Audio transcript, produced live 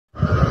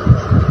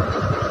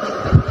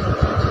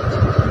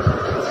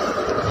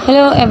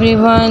Hello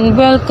everyone,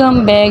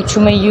 welcome back to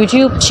my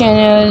YouTube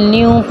channel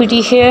New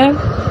Pretty Hair.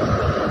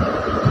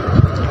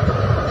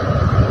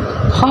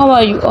 How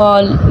are you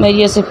all, my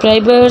dear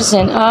subscribers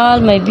and all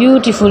my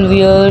beautiful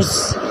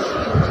viewers?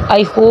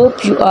 I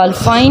hope you all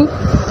fine.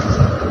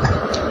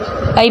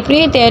 I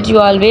pray that you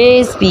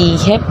always be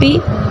happy.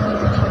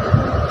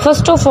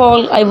 First of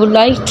all, I would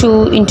like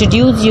to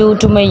introduce you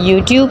to my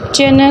YouTube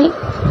channel.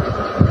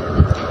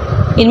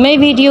 In my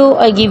video,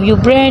 I give you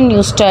brand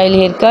new style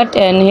haircut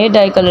and hair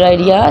dye color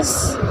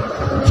ideas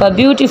for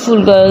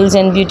beautiful girls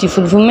and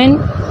beautiful women,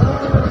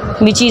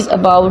 which is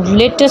about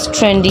latest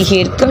trendy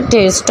haircut,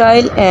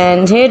 hairstyle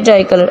and hair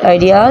dye color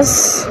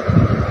ideas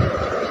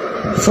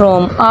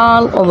from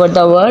all over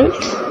the world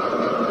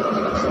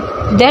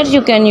that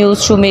you can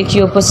use to make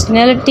your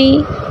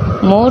personality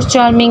more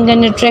charming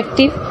and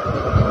attractive.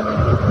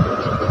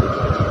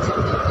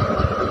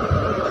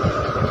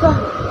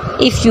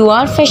 If you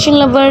are fashion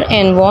lover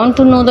and want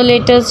to know the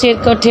latest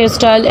haircut,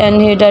 hairstyle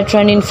and hair dye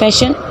trend in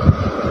fashion,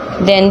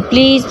 then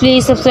please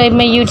subscribe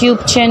my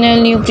YouTube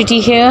channel New Pretty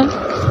Hair.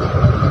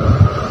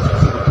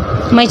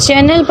 My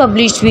channel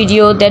published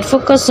video that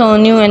focus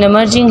on new and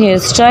emerging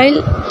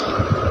hairstyle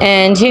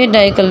and hair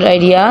dye color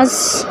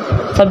ideas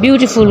for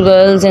beautiful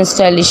girls and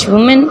stylish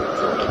women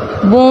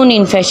born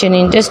in fashion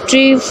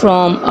industry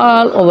from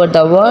all over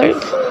the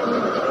world.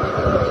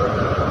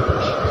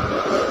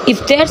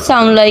 If that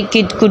sound like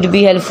it could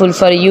be helpful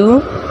for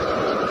you,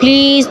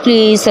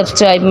 please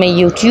subscribe my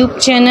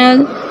YouTube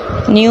channel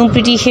New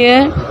Pretty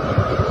Hair.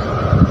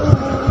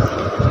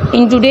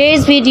 In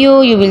today's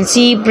video, you will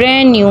see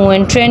brand new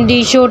and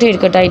trendy short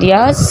haircut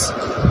ideas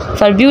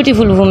for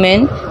beautiful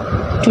women.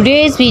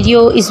 Today's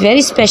video is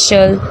very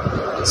special,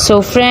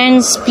 so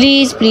friends,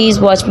 please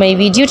watch my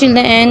video till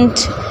the end.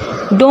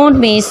 Don't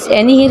miss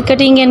any hair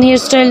cutting and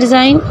hairstyle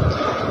design.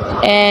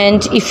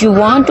 And if you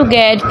want to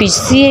get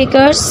PC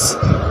haircuts,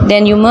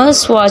 then you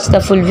must watch the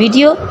full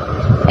video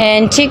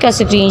and take a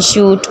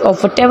screenshot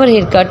of whatever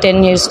haircut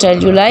and hairstyle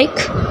you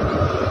like.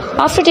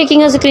 After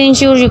taking a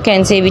screenshot, you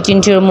can save it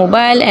into your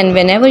mobile, and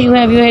whenever you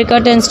have your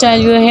haircut and style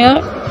your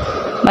hair,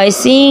 by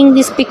seeing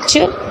this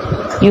picture,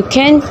 you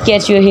can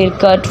get your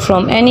haircut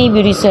from any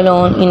beauty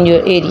salon in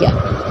your area.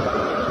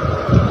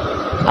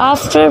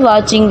 After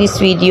watching this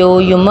video,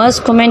 you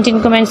must comment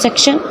in comment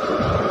section.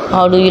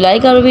 How do you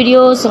like our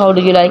videos? How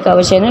do you like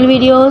our channel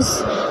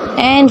videos?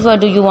 And what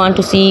do you want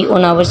to see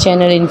on our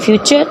channel in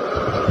future?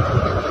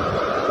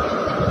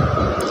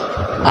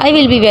 I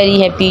will be very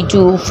happy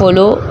to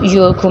follow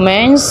your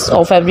comments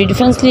of every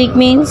different league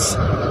means.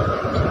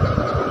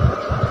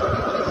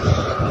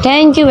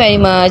 Thank you very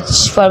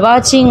much for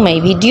watching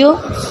my video.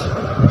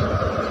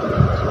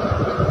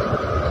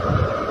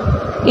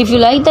 If you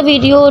like the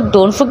video,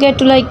 don't forget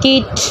to like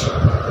it.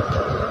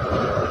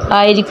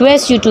 I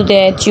request you to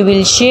that you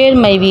will share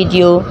my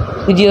video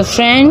with your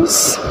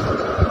friends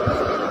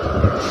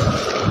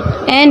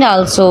and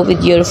also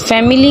with your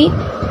family.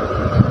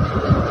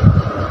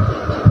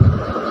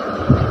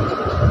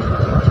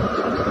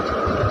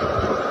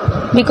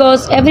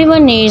 Because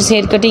everyone needs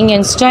hair cutting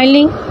and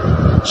styling.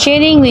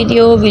 Sharing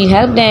video will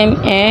help them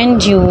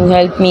and you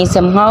help me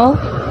somehow.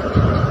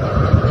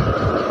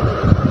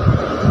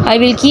 I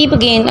will keep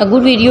again a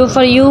good video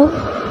for you.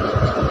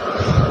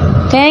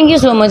 Thank you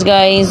so much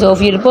guys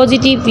of your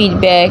positive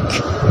feedback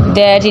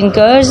that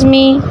encourage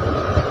me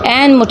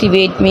and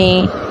motivate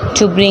me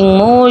to bring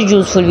more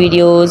useful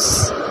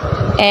videos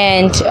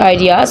and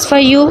ideas for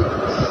you.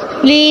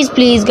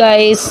 Please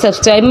guys,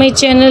 subscribe my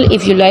channel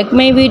if you like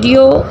my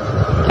video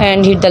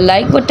and hit the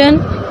like button.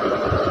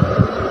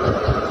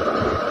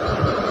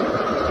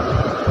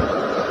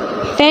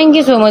 Thank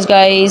you so much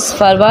guys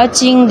for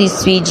watching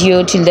this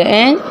video till the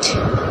end.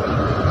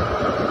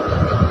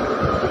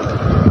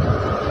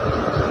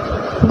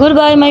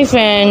 Goodbye my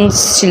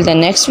friends, till the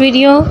next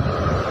video.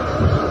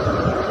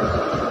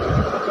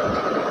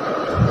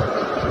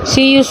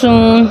 See you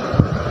soon.